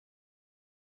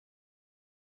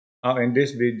In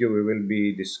this video, we will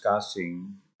be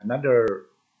discussing another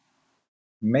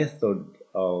method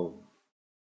of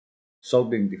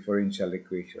solving differential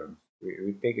equations.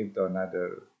 We take it to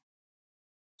another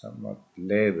somewhat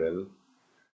level.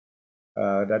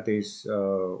 That is,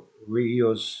 we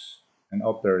use an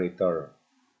operator.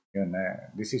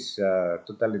 This is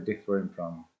totally different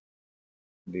from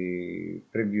the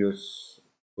previous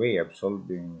way of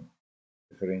solving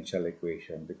differential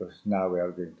equation because now we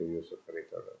are going to use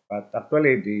operator. But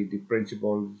actually, the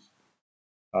principles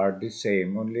are the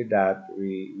same, only that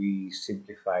we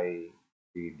simplify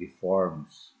the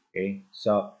forms. Okay,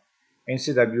 so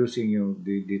instead of using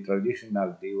the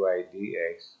traditional dy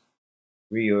dx,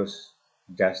 we use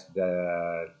just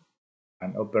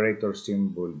an operator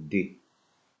symbol d.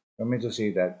 I mean to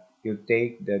say that you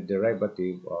take the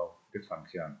derivative of the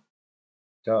function.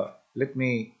 So let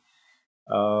me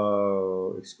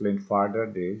explain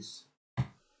further this.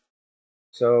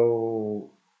 So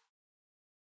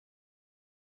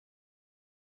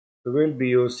we will be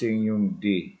using yung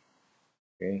d.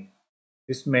 Okay,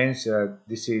 this means that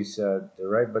this is a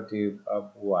derivative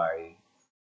of y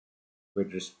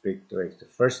with respect to x, the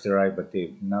first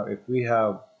derivative. Now, if we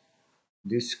have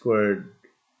this squared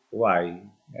y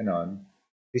and on,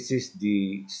 this is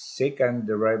the second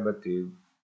derivative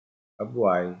of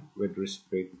y with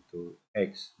respect to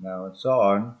x. Now, and so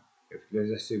on. If let's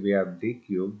just say we have d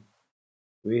cubed,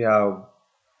 we have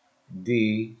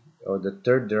d or the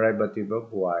third derivative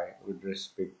of y with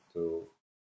respect to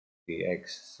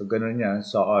dx. So, ganun yan,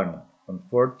 so on. Kung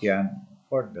fourth yan,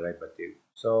 fourth derivative.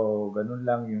 So, ganun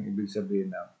lang yung ibig sabihin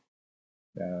ng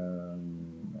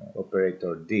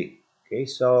operator D. Okay,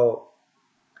 so,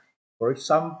 for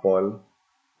example,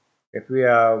 if we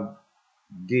have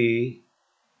dx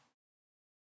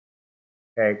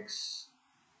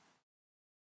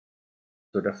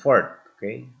to the fourth,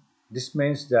 okay, this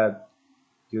means that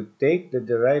you take the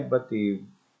derivative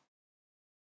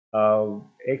of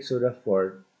x to the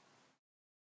fourth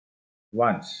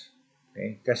once.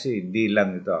 Okay, kasi d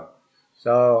lang ito.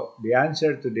 So, the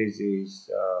answer to this is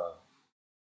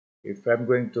if I'm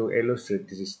going to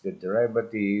illustrate, this is the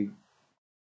derivative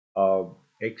of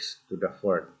x to the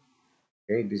fourth.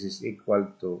 Okay, this is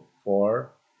equal to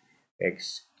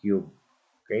 4x cubed.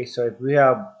 Okay, so if we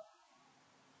have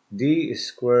d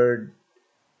squared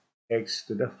x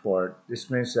to the fourth, this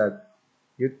means that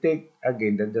you take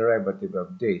again the derivative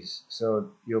of this.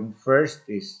 So yung first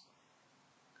is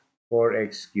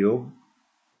 4x cubed,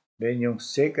 then yung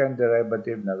second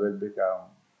derivative na will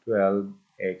become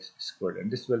 12x squared.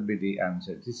 And this will be the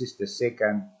answer. This is the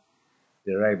second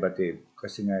derivative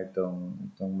kasi nga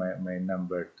itong may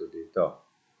number 2 dito.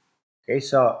 Okay,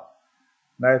 so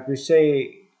now if we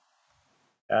say,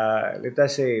 let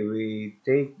us say we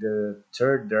take the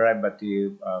third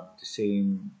derivative of the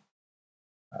same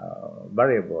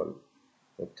variable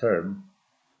or term.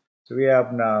 So we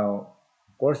have now,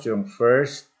 of course, yung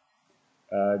first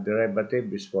derivative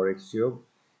is 4x cubed.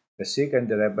 The second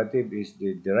derivative is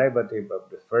the derivative of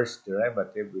the first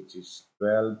derivative, which is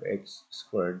 12x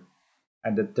squared.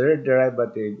 And the third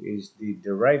derivative is the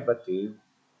derivative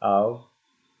of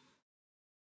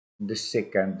the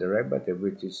second derivative,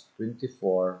 which is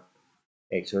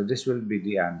 24x. So this will be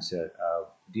the answer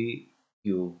of d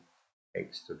cubed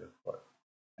x to the fourth.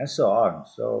 And so on.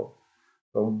 So,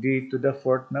 kung d to the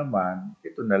fourth naman,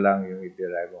 ito na lang yung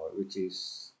i-derive mo, which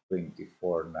is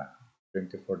 24 na.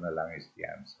 24 na lang is the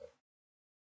answer.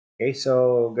 Okay,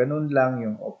 so ganun lang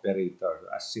yung operator,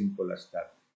 as simple as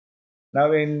that.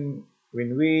 Now, when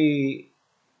we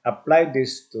apply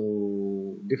this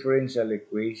to differential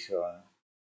equation,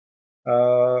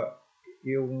 uh,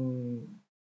 yung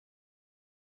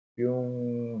yung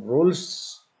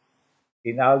rules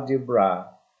in algebra,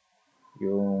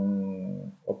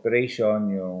 yung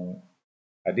operation, yung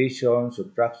addition,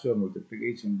 subtraction,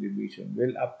 multiplication, division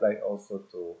will apply also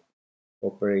to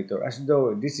operator, as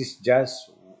though this is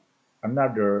just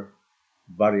another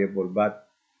variable, but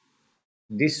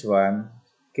this one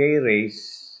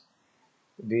carries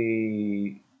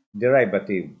the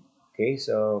derivative. Okay,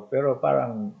 so pero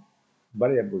parang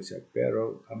variable siya,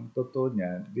 pero ang totoo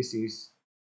niya, this is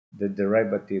the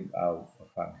derivative of a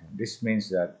function. This means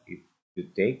that if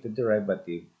you take the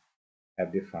derivative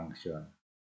of the function.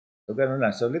 So, ganun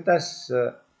lang. So, let us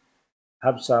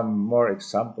have some more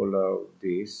example of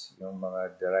this, yung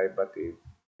mga derivative.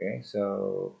 Okay,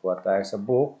 so, kuha tayo sa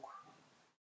book.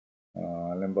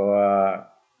 Halimbawa,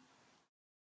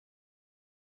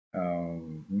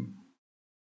 um,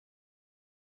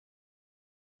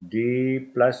 d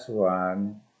plus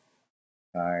 1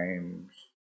 times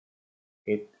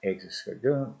 8x squared.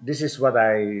 This is what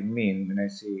I mean when I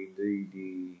say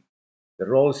the the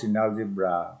rules in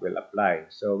algebra will apply.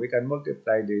 So we can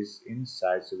multiply this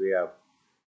inside. So we have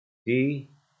d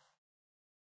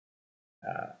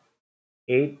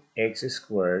 8x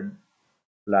squared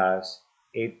plus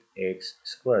 8x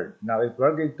squared. Now, if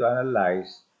we're going to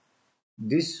analyze,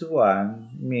 this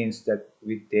one means that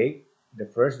we take the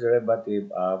first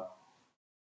derivative of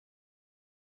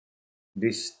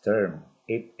this term,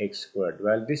 8x squared.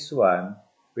 While this one,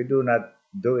 we do not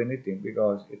do anything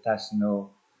because it has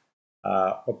no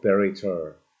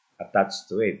operator attached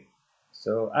to it.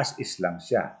 So, as is lang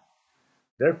siya.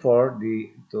 Therefore,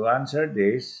 to answer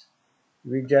this,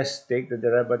 we just take the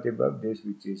derivative of this,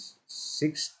 which is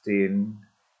 16x,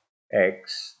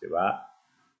 di ba?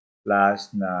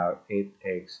 Plus now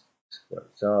 8x squared.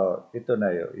 So, ito na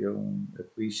yung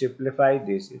if we simplify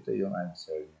this, ito yung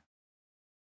answer niya.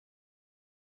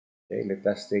 Okay, let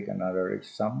us take another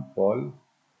example.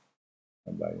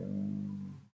 Ano ba yung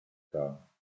ito?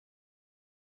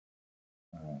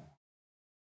 Uh,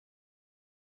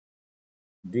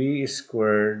 d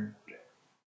squared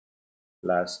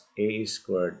plus a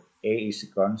squared. A is a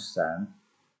constant.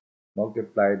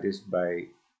 Multiply this by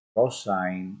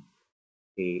cosine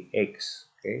ax.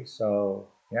 Okay, so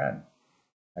yan.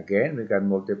 Again, we can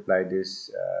multiply this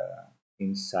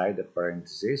inside the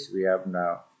parentheses. We have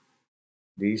now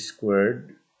d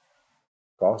squared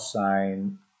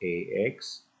cosine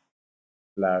ax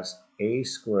plus a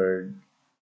squared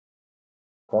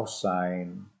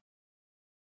cosine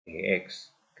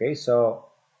ax. Okay,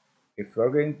 so if we're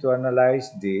going to analyze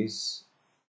this,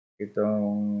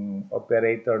 itong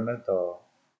operator na to,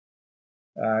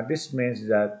 this means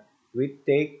that we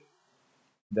take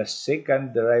the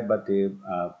second derivative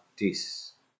of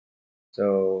this.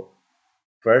 So,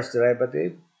 first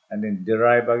derivative, and then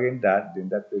derive again that, then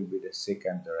that will be the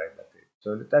second derivative.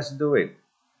 So, let us do it.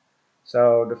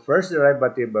 So, the first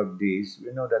derivative of this,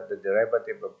 we know that the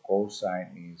derivative of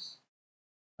cosine is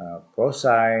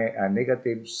cosine,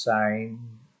 negative sine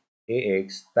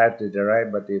ax times the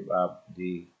derivative of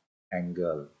the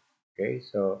angle. Okay,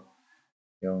 so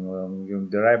yung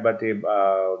derivative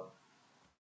of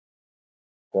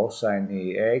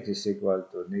cosine ax is equal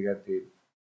to negative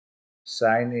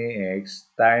sine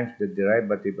ax times the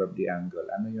derivative of the angle.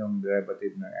 Ano yung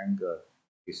derivative ng angle?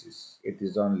 It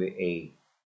is only a.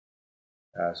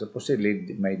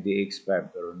 Supposedly, may dx pa,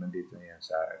 pero nandito na yan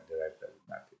sa derivative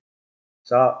natin.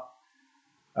 So,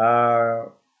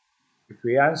 if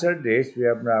we answer this, we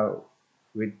have now,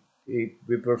 we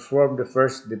perform the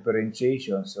first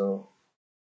differentiation, so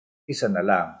isa na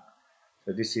lang.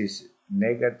 So, this is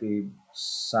negative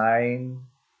sine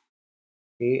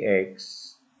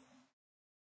ax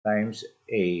times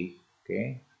a,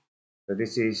 okay? So,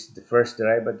 this is the first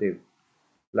derivative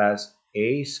plus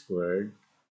a squared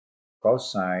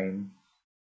cosine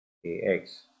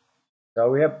ax. So,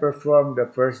 we have performed the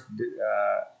first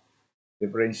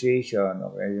differentiation,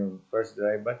 okay, yung first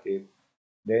derivative.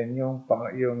 Then, yung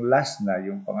last na,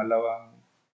 yung pangalawang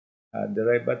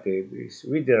derivative is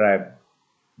we derive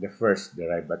the first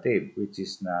derivative, which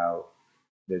is now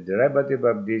the derivative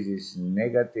of this is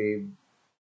negative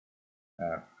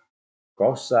uh,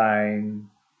 cosine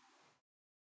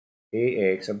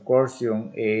ax. Of course,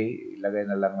 yung a, ilagay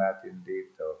na lang natin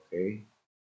dito, okay?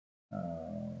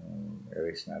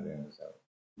 Erase natin sa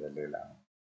dali lang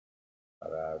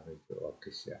para medyo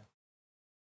okay siya.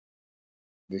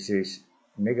 This is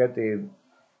negative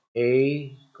a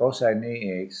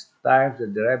cosine ax times the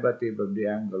derivative of the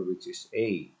angle, which is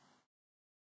a,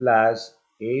 plus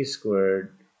a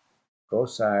squared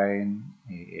cosine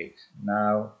ax.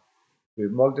 Now, we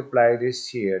multiply this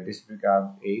here, this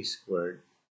becomes a squared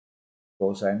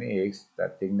cosine ax.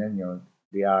 Tingnan nyo,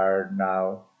 they are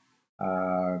now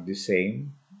the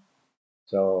same.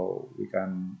 So, we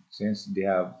can, since they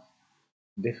have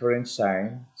different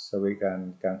sign, so we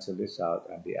can cancel this out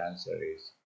and the answer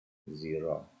is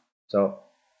 0. So,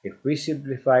 if we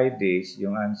simplify this,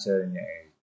 yung answer niya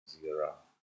is 0.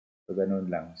 So, ganun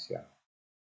lang siya.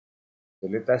 So,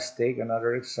 let us take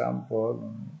another example.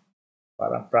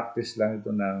 Parang practice lang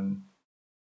ito ng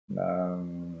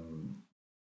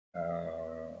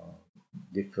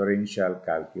differential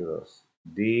calculus.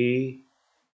 D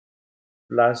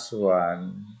plus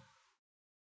 1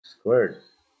 squared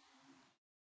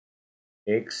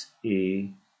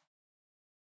xe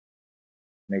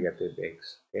negative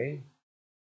x. Okay?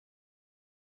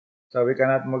 So, we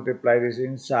cannot multiply this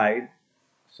inside.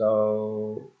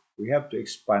 So, we have to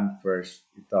expand first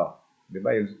ito.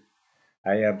 Diba?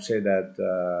 I have said that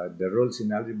the rules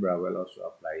in algebra will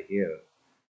also apply here.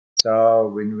 So,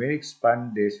 when we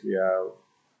expand this, we have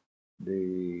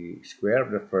the square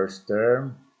of the first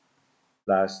term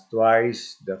plus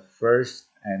twice the first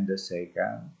and the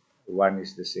second. 1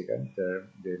 is the second term,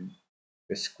 then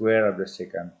the square of the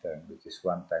second term, which is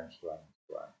 1 times 1 is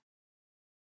 1.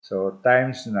 So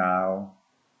times now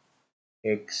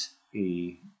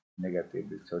xe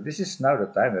negative. So this is now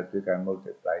the time that we can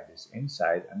multiply this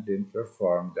inside and then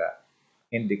perform the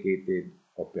indicated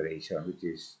operation, which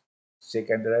is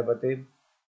second derivative,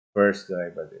 first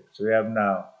derivative. So we have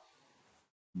now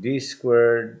d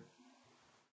squared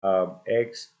of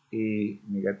x e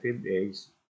negative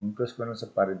x, included ko lang sa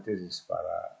parenthesis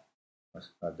para mas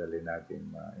madali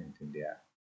natin maintindihan.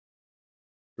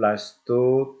 Plus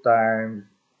 2 times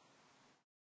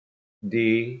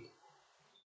d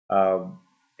of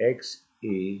x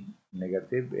e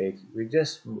negative x. We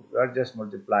are just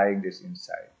multiplying this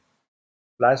inside.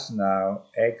 Plus now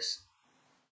x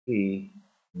e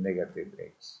negative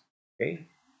x. Okay?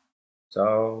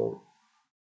 So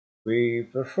we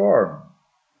perform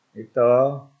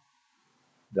ito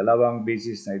dalawang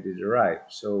basis na i-derive.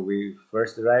 So we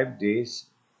first derive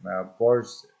this. Of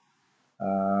course,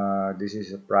 this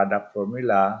is a product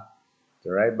formula.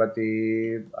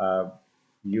 Derivative of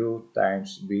u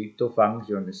times b. Two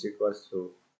function is equals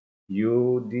to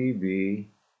u dv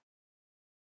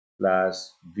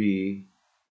plus b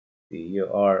du,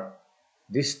 or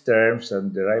this term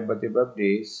some derivative of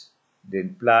this,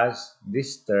 then plus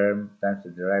this term times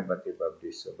the derivative of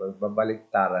this. So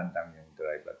babaliktaran lang yung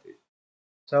derivative.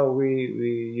 So we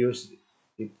use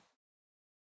it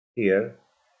here.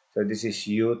 So this is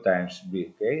u times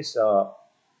b. Okay, so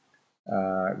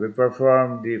we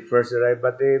perform the first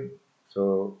derivative.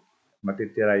 So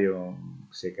matitira yung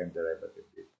second derivative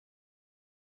dito.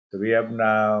 So we have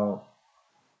now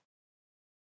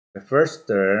the first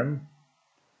term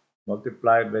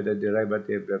multiplied by the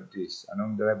derivative of this.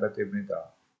 Anong derivative nito?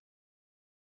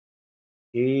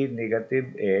 E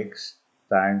negative x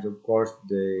times, of course,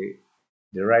 the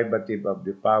derivative of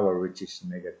the power, which is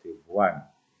negative 1.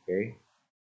 Okay?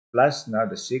 Plus now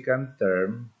the second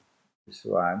term is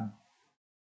 1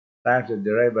 times the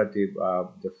derivative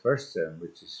of the first term,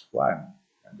 which is 1.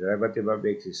 And the derivative of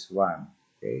x is 1.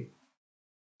 Okay?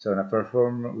 So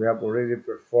we have already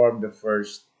performed the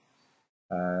first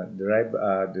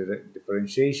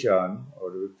differentiation,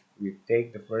 or we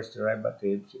take the first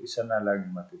derivative, so isa na lang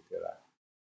yung matitira.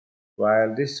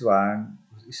 While this one,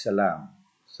 isa lang.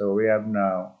 So we have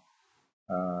now,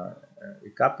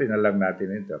 i-copy na lang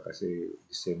natin ito kasi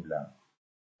the same lang.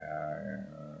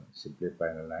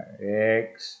 Simplify na lang.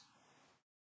 X,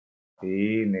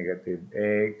 e negative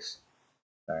x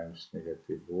times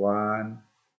negative 1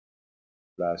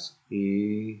 plus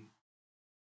e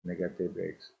negative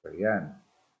x. So yan.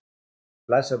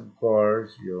 Plus of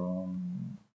course, yung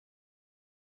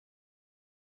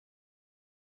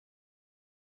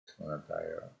muna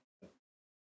tayo.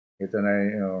 Ito na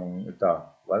yung ito.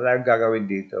 Wala ang gagawin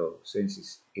dito since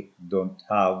it don't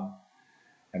have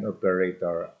an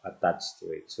operator attached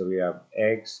to it. So we have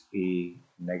x e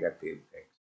negative x.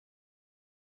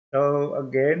 So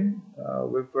again,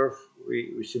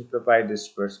 we simplify this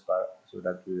first part so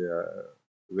that we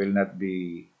will not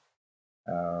be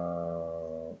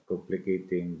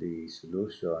complicating the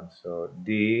solution. So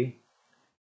d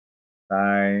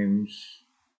times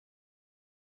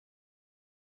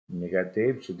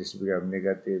negative, so this becomes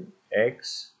negative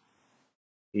x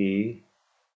e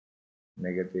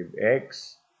negative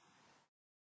x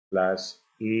plus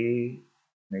e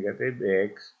negative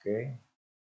x, okay,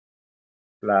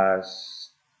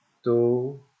 plus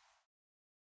 2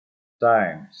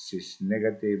 times is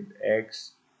negative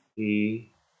x e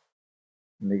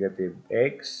negative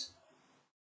x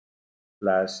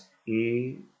plus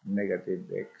e negative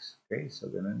x. Okay, so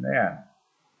ganun na yan.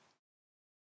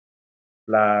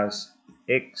 Plus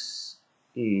x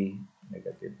e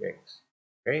negative x.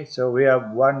 Okay, so we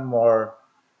have one more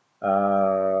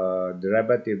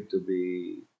derivative to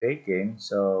be taken.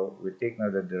 So we take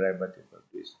now the derivative of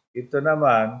this. Ito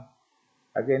naman,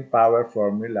 again, power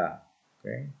formula.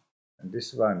 Okay, and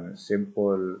this one,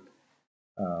 simple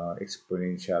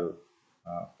exponential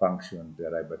function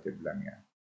derivative lang yan.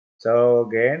 So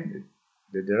again,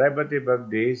 the derivative of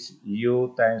this,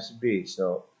 u times b.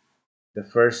 So the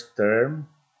first term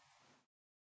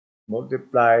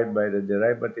multiplied by the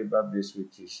derivative of this,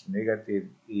 which is negative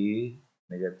e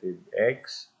negative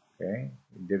x. Okay?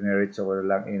 Dineritso ko na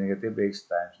lang e negative x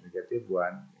times negative 1.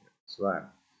 That's 1.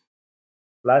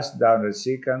 Plus down the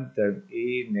second term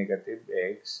e negative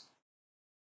x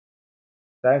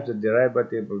times the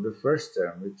derivative of the first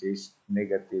term, which is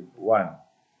negative 1.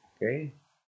 Okay?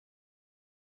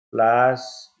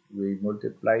 Plus, we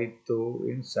multiply 2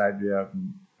 inside, we have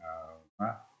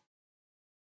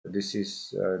This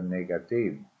is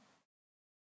negative.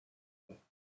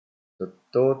 So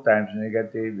 2 times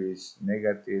negative is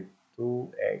negative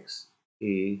 2x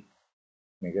e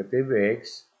negative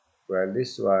x, while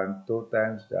this one, 2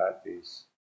 times that is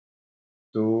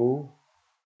 2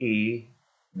 e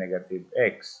negative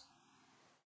x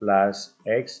plus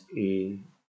x e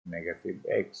negative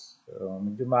x. So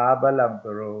medyo mahaba lang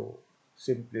pero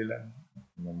simple lang.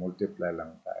 Multiply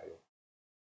lang tayo.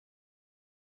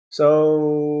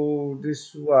 So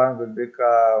this one will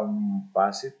become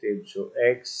positive. So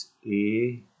x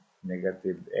e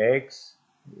negative x,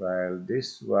 while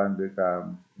this one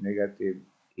becomes negative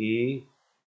e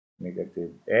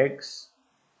negative x.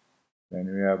 Then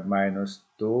we have minus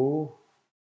 2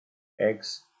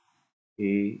 x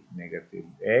e negative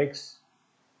x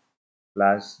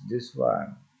plus this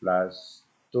one plus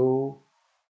 2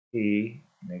 e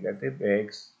negative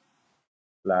x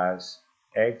plus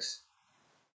x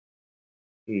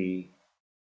e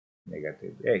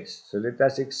negative x. So let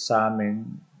us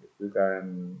examine if we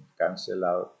can cancel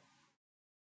out.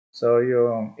 So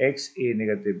yung x e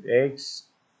negative x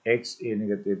e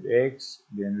negative x,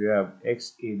 then we have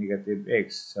x e negative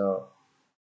x. So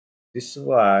this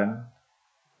one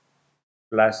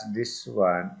plus this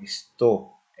one is 2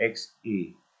 x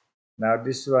e. Now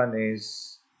this one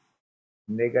is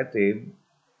negative,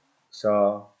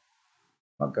 so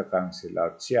magka-cancel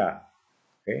out siya.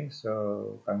 Okay,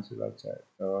 so cancel out siya.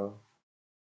 So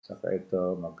saka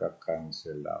ito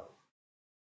magka-cancel out.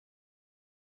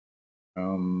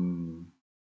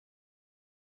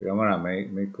 Tingnan mo na,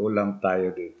 may kulang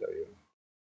tayo dito. Yun.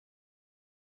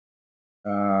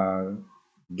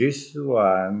 This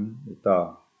one,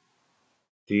 ito,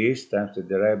 this times the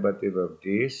derivative of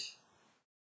this,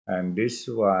 and this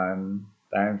one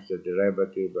times the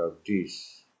derivative of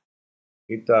this.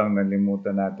 Ito ang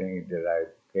nalimutan natin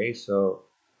i-derive. Okay, so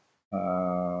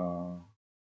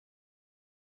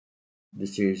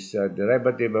this is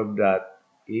derivative of that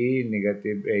e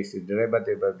negative x. The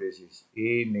derivative of this is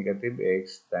e negative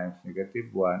x times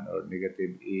negative 1 or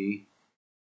negative e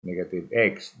negative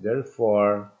x.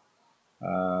 Therefore,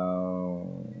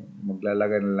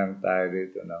 maglalagay na lang tayo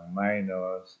dito ng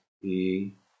minus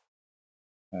e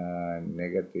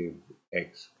negative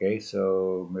x. Okay,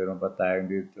 so meron pa tayong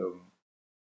dito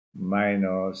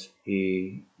minus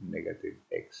e negative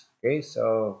x. Okay,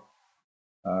 so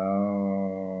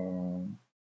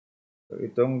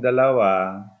itong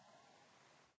dalawa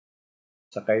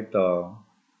saka ito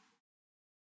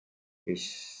is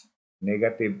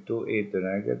negative 2a to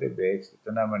negative x.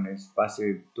 Ito naman is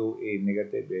positive 2a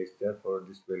negative x. Therefore,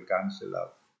 this will cancel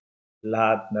out.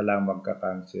 Lahat na lang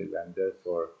magka-cancel and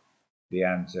therefore, the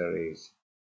answer is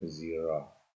 0.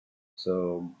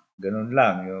 So, ganun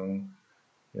lang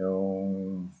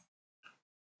yung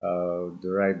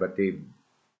derivative,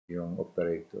 yung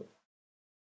operator.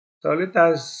 So, let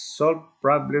us solve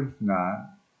problems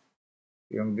na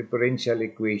yung differential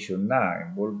equation na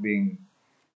involving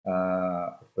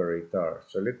operator.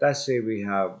 So, let us say we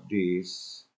have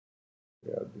this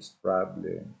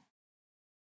problem.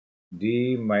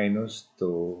 D minus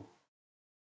 2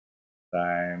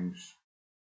 times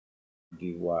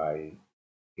dy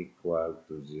equal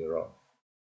to 0.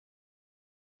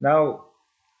 Now,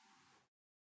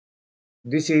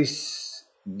 this is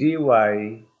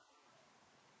dy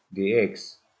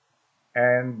dx,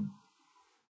 and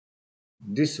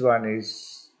this one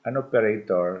is an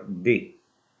operator d,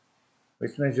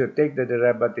 which means you take the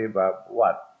derivative of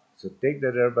what? So take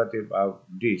the derivative of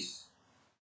this.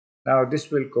 Now, this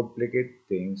will complicate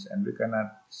things and we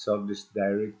cannot solve this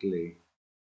directly.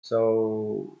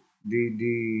 So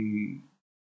the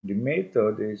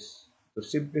method is to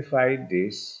simplify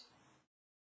this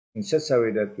in such a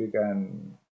way that we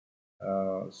can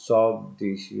solve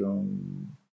this yung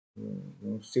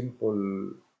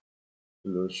simple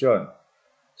solution.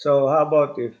 So how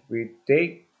about if we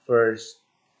take first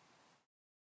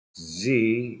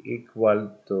z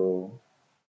equal to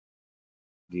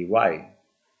dy.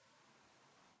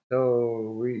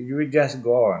 So we just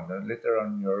go on. Later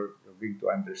on, you're going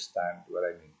to understand what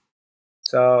I mean.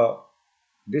 So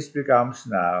this becomes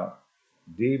now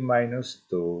d minus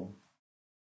 2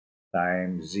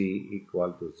 times z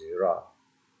equal to 0.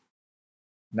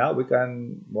 Now we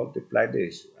can multiply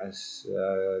this as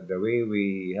the way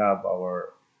we have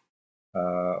our,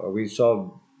 we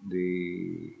solve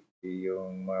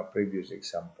yung mga previous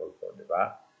example ko, di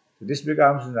ba? So this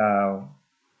becomes now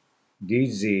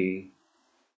dz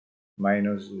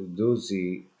minus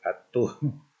 2z at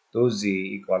 2z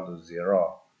equal to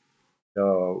 0.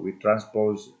 So we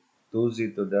transpose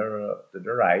 2z to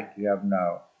the right. We have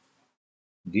now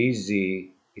dz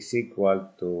is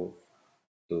equal to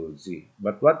to z.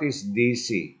 But what is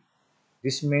dc?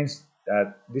 This means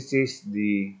that this is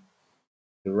the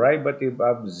derivative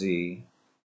of z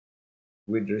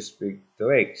with respect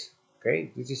to x.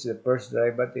 Okay, this is the first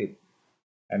derivative.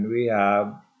 And we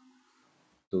have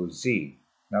to z.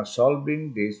 Now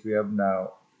solving this, we have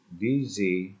now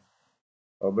dz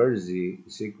over z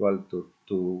is equal to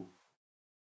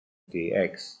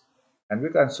 2dx. And we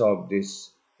can solve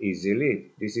this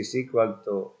easily. This is equal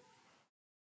to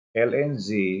ln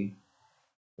z,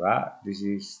 this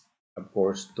is of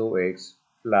course 2x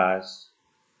plus,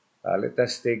 let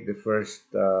us take the first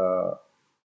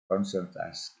constant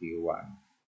as q1.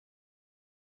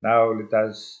 Now let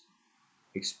us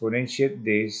exponentiate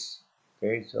this.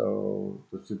 Okay, so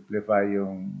to simplify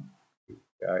yung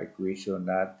equation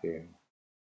natin,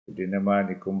 pwede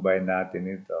naman i-combine natin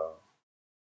ito.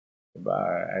 Diba?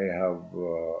 I have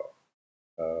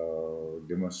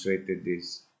demonstrated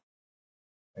this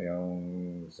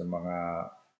yung sa mga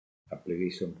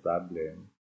application problem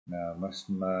na mas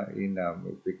mainam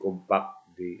if we compact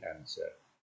the answer.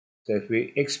 So if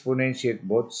we exponentiate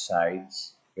both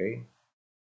sides, okay,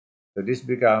 so this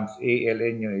becomes a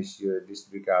ln nyo is this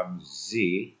becomes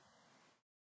z,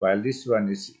 while this one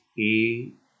is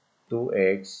e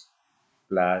 2x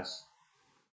plus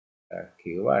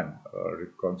q1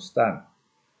 or constant.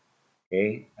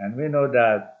 Okay, and we know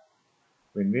that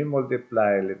when we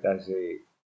multiply, let us say,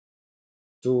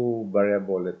 two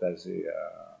variable, let us say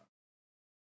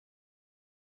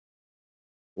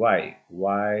y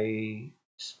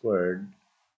squared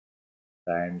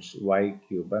times y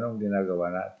cubed. Anong ginagawa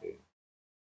natin?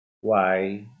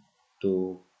 Y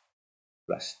 2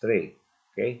 plus 3.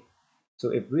 Okay? So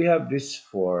if we have this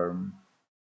form,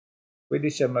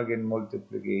 pwede siya maging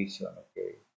multiplication.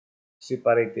 Okay?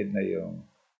 Separated na yung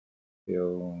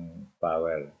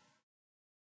power.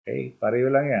 Okay?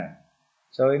 Pareho lang yan.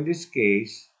 So in this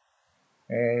case,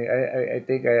 I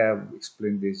think I have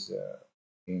explained this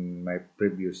in my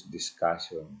previous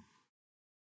discussion.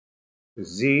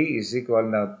 Z is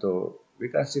equal now to, we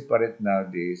can separate now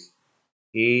this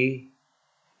e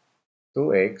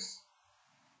 2x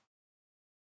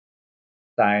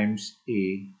times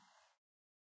e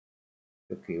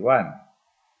to k1.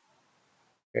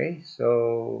 Okay,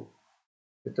 so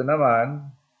ito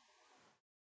naman,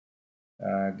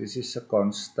 this is a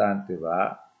constant, di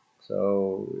ba?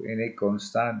 So, in a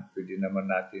constant, pwede naman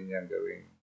natin yan gawing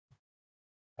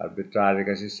arbitrary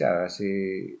kasi siya. Kasi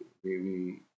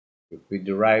if we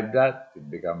derive that, it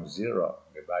becomes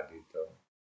 0, di ba, dito?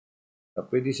 So,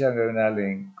 pwede siyang gawin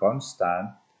natin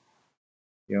constant.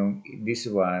 Yung this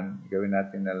one, gawin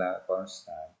natin na lang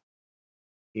constant.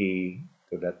 E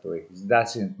to that way. It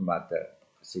doesn't matter.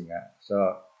 Kasi nga. So,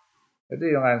 ito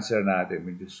yung answer natin.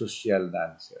 Medyo social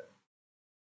na answer.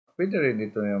 Pwede rin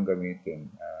ito yung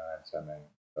gamitin. Sana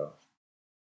ito.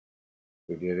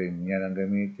 Pwede rin yan ang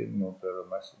gamitin mo, pero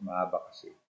mas mahaba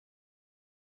kasi.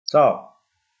 So,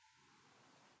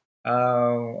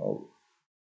 a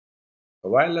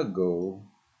while ago,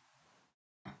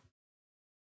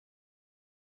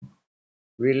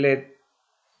 we let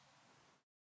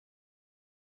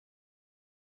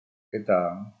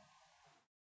itong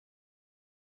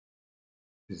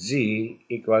z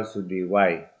equals to dy.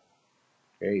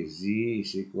 Okay, z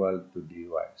is equal to dy.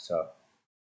 So,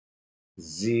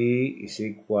 z is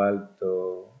equal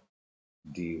to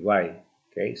dy.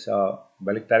 Okay, so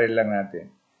baliktarin lang natin.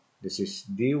 This is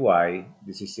dy,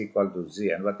 this is equal to z.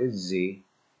 And what is z?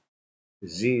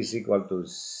 Z is equal to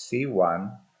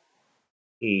c1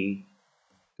 e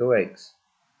 2x.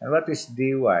 And what is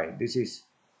dy? This is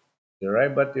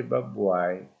derivative of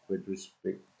y with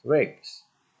respect to x.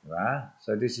 Diba?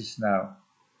 So this is now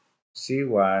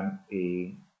c1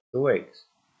 e 2x.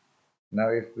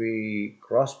 Now if we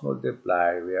cross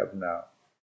multiply, we have now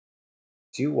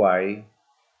gy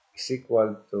is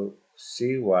equal to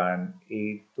c1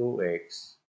 e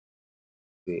 2x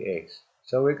dx.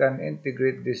 So we can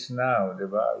integrate this now, di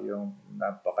ba? Yung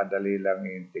napakadali lang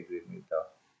i-integrate nito.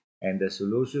 And the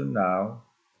solution now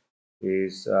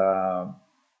is,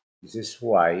 this is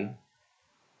y,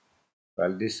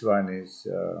 while this one is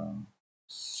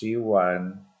c1.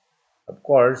 Of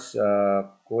course,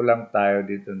 kulang tayo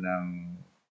dito ng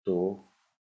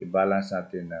 2. I-balance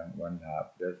natin ng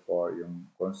 1/2. Therefore, yung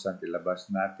constant ilabas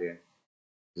natin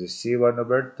is c1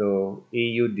 over 2,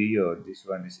 eu du. This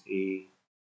one is e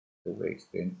 2x.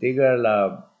 The integral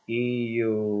of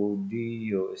eu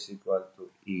du is equal to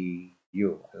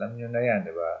eu. Alam nyo na yan,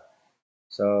 di ba?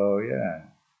 So,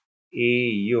 yan.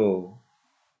 Eu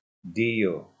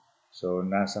du. So,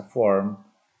 nasa form.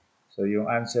 So,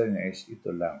 yung answer niya is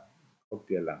ito lang.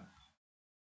 Kopya lang.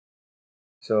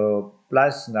 So,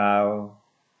 plus now,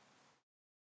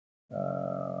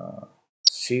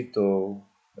 C2,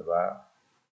 di ba?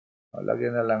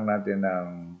 Lagyan na lang natin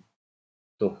ng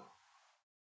 2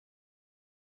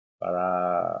 para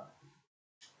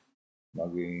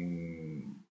maging.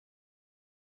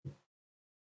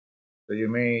 So you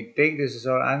may take this as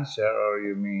our answer or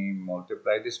you may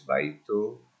multiply this by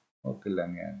 2. Okay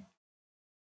lang yan.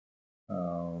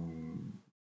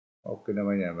 Okay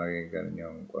naman yan. Maging ganun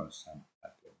yung constant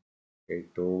natin. Okay,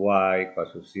 2y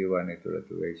equals to c1 into the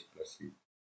 2x plus c.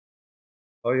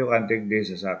 Or you can take this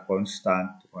as a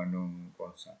constant. Kung anong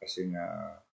constant. Kasi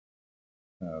nga,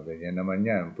 ganyan naman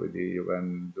yan. Pwede you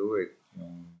can do it.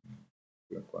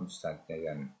 Yung constant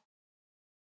niya yan.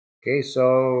 Okay,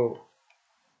 so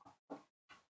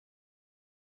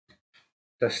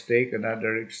let's take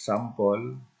another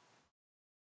example.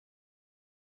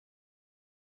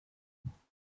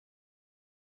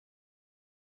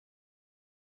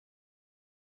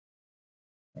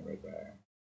 Okay ba?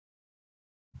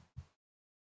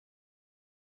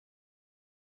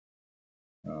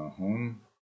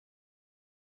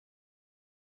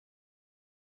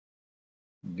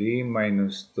 D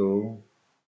minus 2.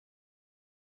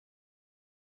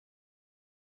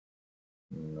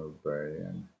 Ano ba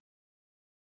yan?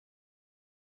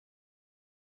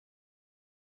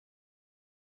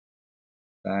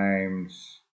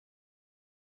 Times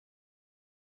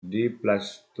D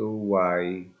plus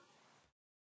 2y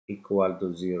equal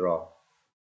to 0.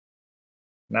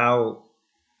 Now,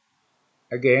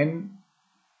 again,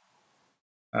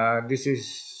 this is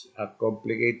a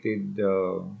complicated,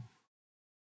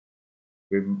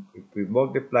 if we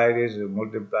multiply this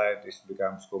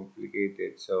becomes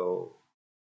complicated. So,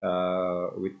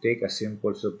 we take a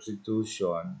simple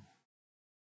substitution.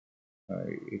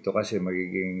 Ito kasi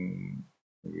magiging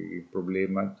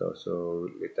problema to. So,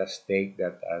 let us take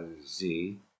that as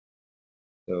z.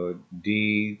 So, d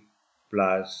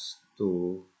plus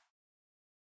 2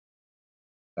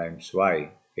 times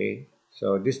y. Okay?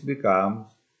 So, this becomes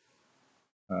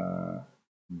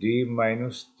d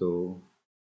minus 2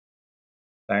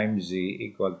 times z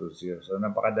equal to 0. So,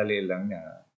 napakadali lang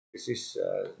niya. This is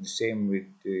the same with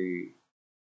the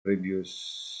previous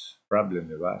problem,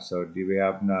 di ba? So, we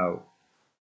have now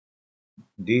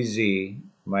dz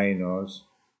minus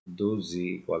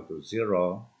 2z equal to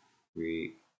 0.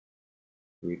 We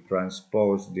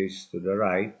transpose this to the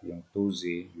right, yung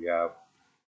 2z, we have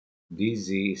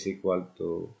dz is equal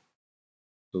to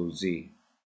 2z.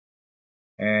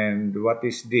 And what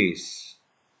is this?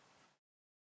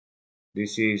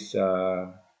 This is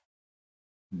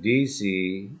dz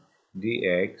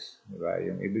dx, diba?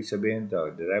 Yung ibig sabihin to,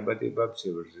 derivative of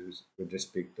c versus with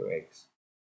respect to x.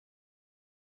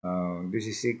 This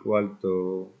is equal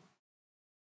to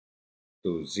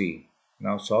z.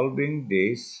 Now, solving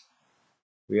this,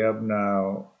 we have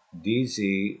now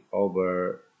dz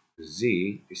over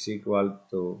z is equal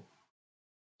to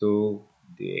 2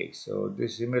 dx. So,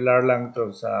 this similar lang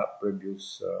to sa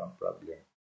previous problem.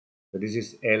 So, this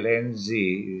is ln z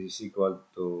is equal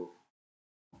to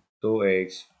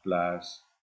 2x plus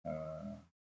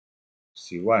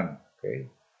c1. Okay?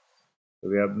 So,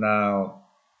 we have now,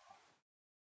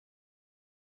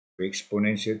 we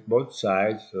exponentiate both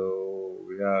sides. So,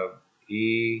 we have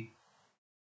e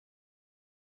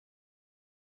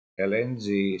ln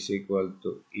z is equal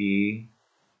to e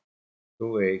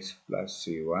 2x plus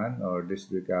c1, or this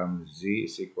becomes z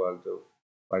is equal to,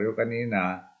 pareho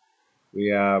kanina,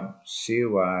 we have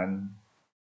c1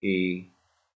 e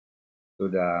to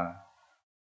the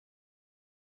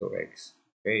 2x.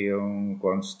 Okay, yung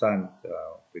constant,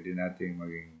 pwede natin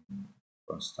maging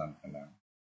constant na lang.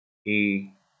 E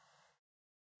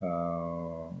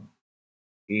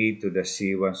to the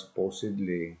c1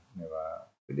 supposedly, di ba?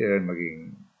 Pwede rin maging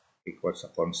equal sa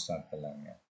constant na lang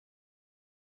yan.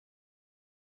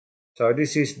 So,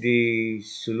 this is the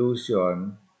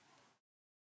solution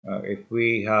if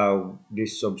we have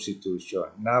this substitution.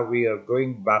 Now, we are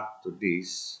going back to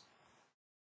this.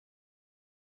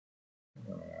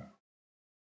 Ano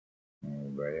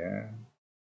ba yan?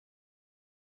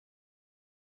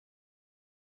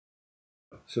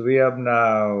 So, we have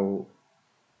now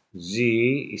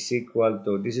z is equal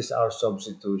to, this is our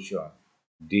substitution,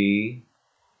 d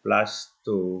plus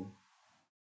 2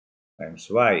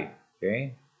 times y.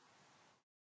 Okay?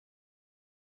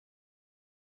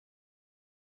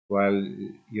 While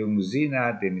yung z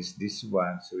natin is this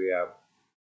one, so we have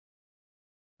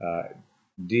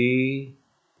d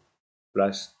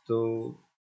plus 2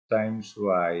 times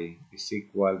y is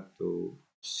equal to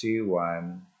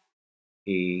c1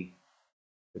 e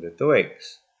to the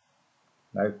 2x.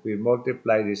 Now, if we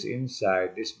multiply this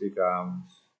inside, this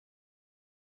becomes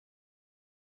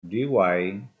dy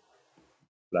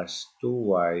plus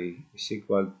 2y is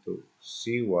equal to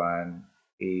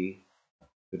C1a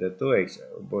to the 2x.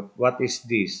 But what is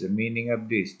this? The meaning of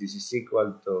this? This is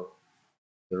equal to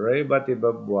the derivative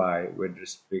of y with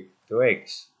respect to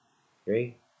x.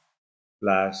 Okay?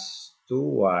 Plus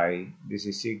 2y, this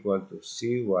is equal to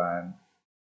C1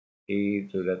 a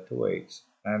to the 2x.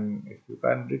 And if you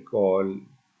can recall,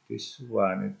 this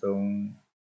one,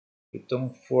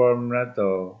 itong form na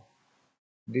to,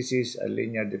 this is a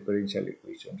linear differential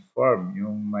equation form.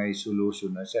 Yung may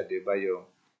solution na siya, di ba? Yung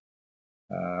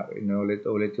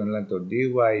inulit-ulit yun lang to, dy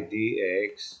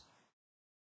dx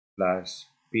plus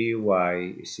py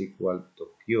is equal to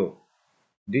q.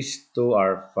 These two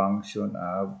are function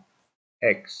of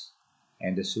x.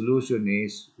 And the solution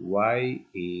is y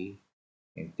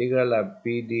integral of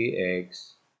p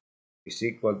dx is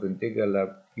equal to integral of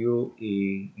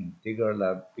qe integral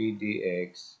of p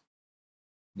dx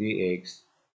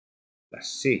plus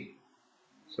c.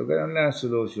 So, ganun lang ang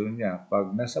solution niya.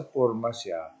 Pag nasa forma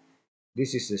siya,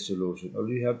 this is the solution. All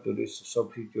you have to do is to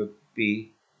substitute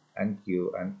p and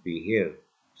q and p here.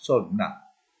 Solve na.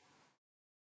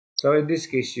 So, in this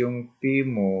case, yung p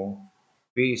mo,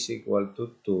 p is equal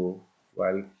to 2,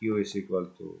 while q is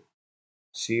equal to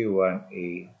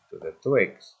C1a to the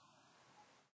 2x.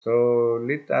 So,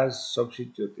 let us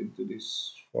substitute into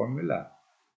this formula.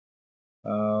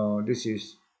 This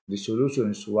is the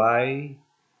solution is y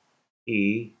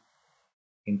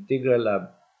integral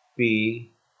of p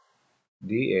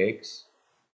dx.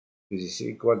 This is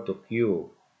equal to q.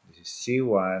 This is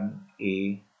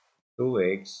C1a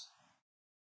 2x.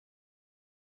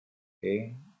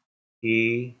 Okay.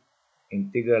 E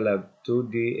integral of 2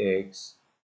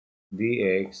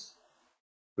 dx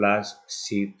plus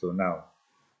C2 now.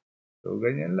 So,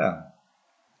 ganyan lang.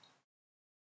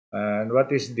 And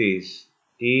what is this?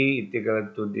 E integral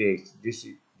to dx.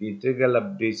 The integral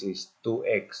of this is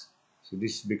 2x. So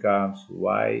this becomes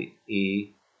y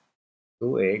e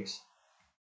 2x.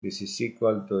 This is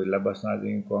equal to, ilabas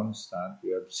natin yung constant.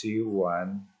 We have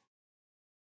C1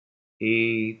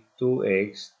 e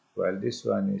 2x, while this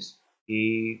one is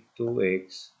e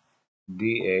 2x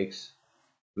dx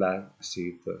plus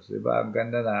C2. So, diba? Ang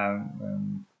ganda na,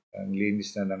 ang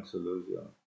linis na ng solution.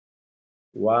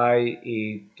 Y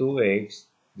e 2x,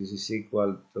 this is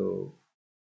equal to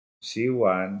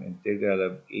C1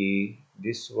 integral of e.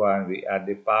 This one, we add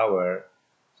the power.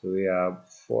 So we have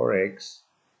 4x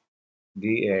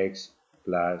dx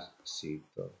plus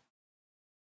C2.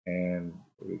 And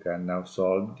we can now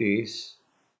solve this.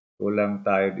 Kulang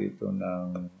tayo dito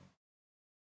ng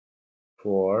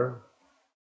 4.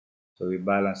 So we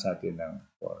balance natin ng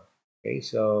 4. Okay,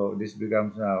 so this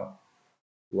becomes now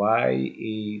y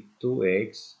e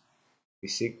 2x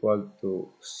is equal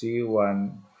to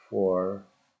C1 4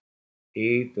 a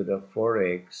to the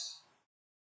 4x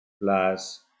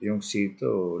plus yung C2,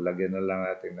 lagyan na lang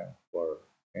natin ng 4.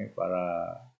 Okay, para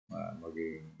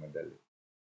maging madali.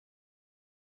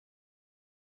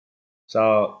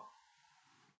 So,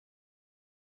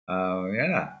 yan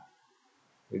na.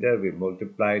 Either we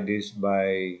multiply this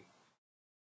by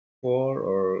 4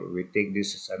 or we take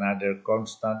this as another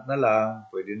constant na lang.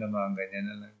 Pwede naman, ganyan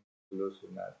na lang yung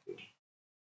solution natin.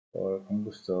 Or kung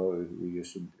gusto, we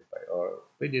use simplify.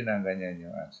 Or pwede na ganyan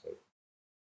yung answer.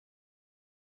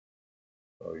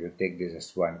 So, you take this as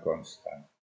one constant.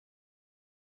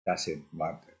 Doesn't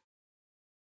matter.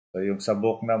 So, yung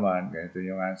sabok naman, ganito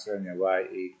yung answer niya, y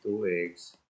a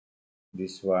 2x.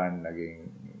 This one, naging,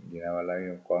 ginawa lang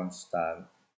yung constant,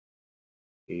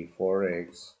 a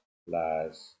 4x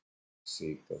plus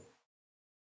c2.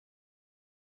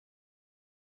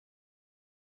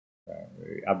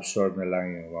 Absorb na lang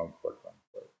yung 1/4,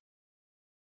 1/4.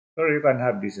 So, you can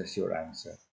have this as your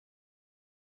answer.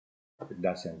 It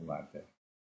doesn't matter.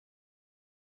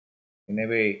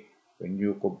 Anyway, when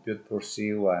you compute for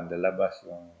C1, lalabas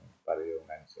yung parehong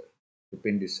answer.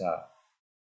 Depende sa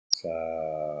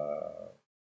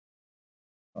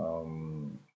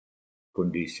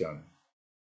condition.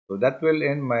 So that will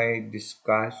end my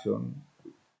discussion.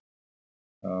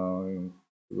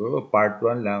 Part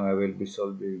 1 lang, I will be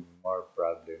solving more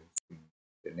problems in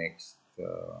the next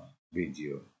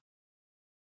video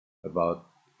about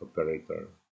operator.